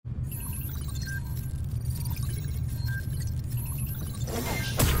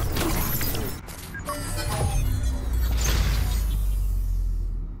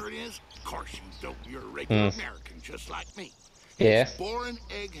course you don't. You're a regular American, just like me. Yeah. It's boring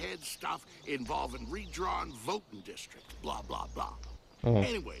egghead stuff involving redrawn voting districts, blah, blah, blah.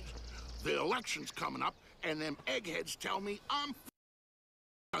 Anyways, the election's coming up, and them eggheads tell me I'm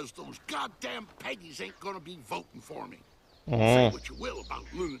because those goddamn Peggies ain't gonna be voting for me. Say what you will about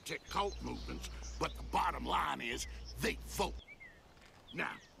lunatic cult movements, but the bottom line is they vote.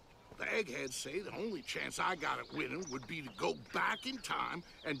 Now, the eggheads say the only chance I got at winning would be to go back in time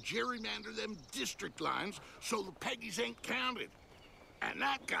and gerrymander them district lines so the Peggies ain't counted. And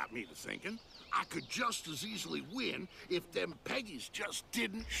that got me to thinking I could just as easily win if them Peggies just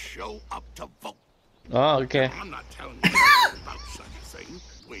didn't show up to vote. Oh, okay. Now, I'm not telling you anything about such a thing,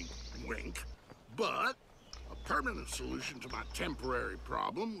 wink, wink, but a permanent solution to my temporary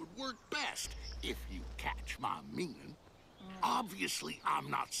problem would work best, if you catch my meaning. Obviously,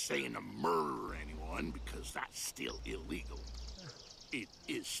 I'm not saying to murder anyone, because that's still illegal. It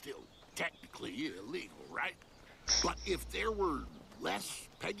is still technically illegal, right? But if there were less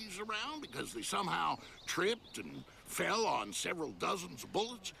Peggies around because they somehow tripped and fell on several dozens of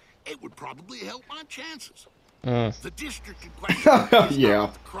bullets, it would probably help my chances. The district in question is Yeah.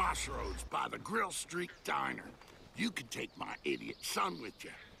 at the crossroads by the Grill Street Diner. You can take my idiot son with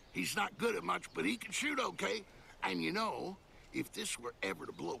you. He's not good at much, but he can shoot okay. And you know, if this were ever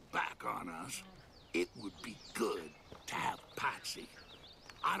to blow back on us, it would be good to have Patsy.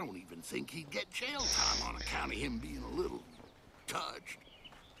 I don't even think he'd get jail time on account of him being a little touched.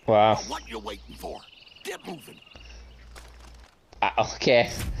 Wow. But what you waiting for? Get moving.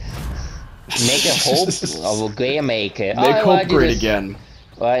 Okay. Make a hope. Oh, we're gonna make it. Make I hope wanna do great this. again.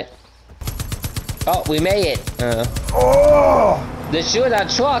 What? Oh, we made it. Oh! They shoot our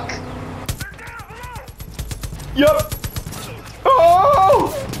truck. Yep!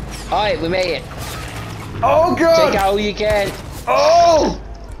 Oh! Alright, we made it. Oh, God! Take out who you can. Oh!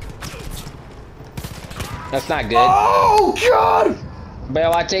 That's not good. Oh, God! But I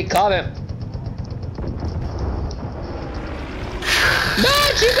want to take cover. No,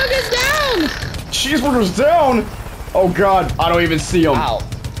 cheeseburger's down! Cheeseburger's down! Oh, God, I don't even see him. Ow.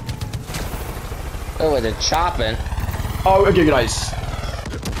 Oh, they're chopping. Oh, okay, nice.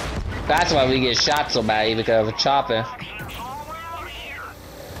 That's why we get shot so badly, because of chopping.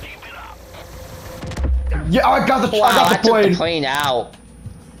 Yeah, I got the, Wow, I got the I took plane. the plane out.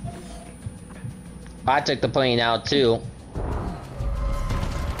 I took the plane out, too.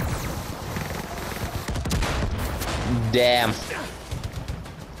 Damn.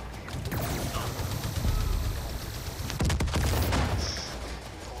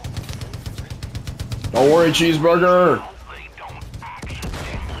 Don't worry, Cheeseburger.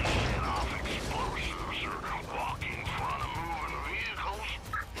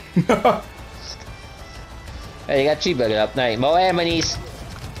 Hey, you got cheeseburger up. Night. Mo Amanies.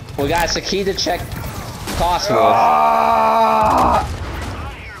 We got Sakita check Cosmo.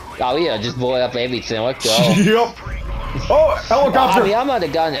 Oh, yeah, just blow up everything. Let's go. Yep. Oh, helicopter. I'm on the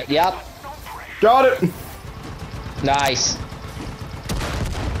gun. Yep. Got it. Nice.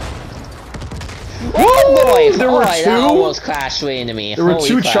 Oh boy! There were that two? almost crashed way into me. There were Holy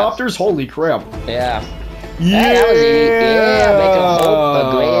two crap. chopters? Holy crap. Yeah. Yeah. That was easy. Yeah, make a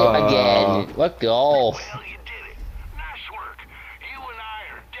hope great again. Let's go. Well, you did it. Nice work. You and I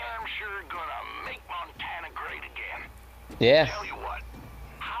are damn sure gonna make Montana great again. Yeah. Tell you what,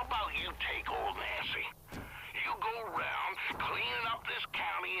 how about you take old Nancy? You go around cleaning up this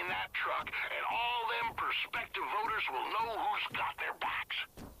county in that truck, and all them prospective voters will know who's got their back.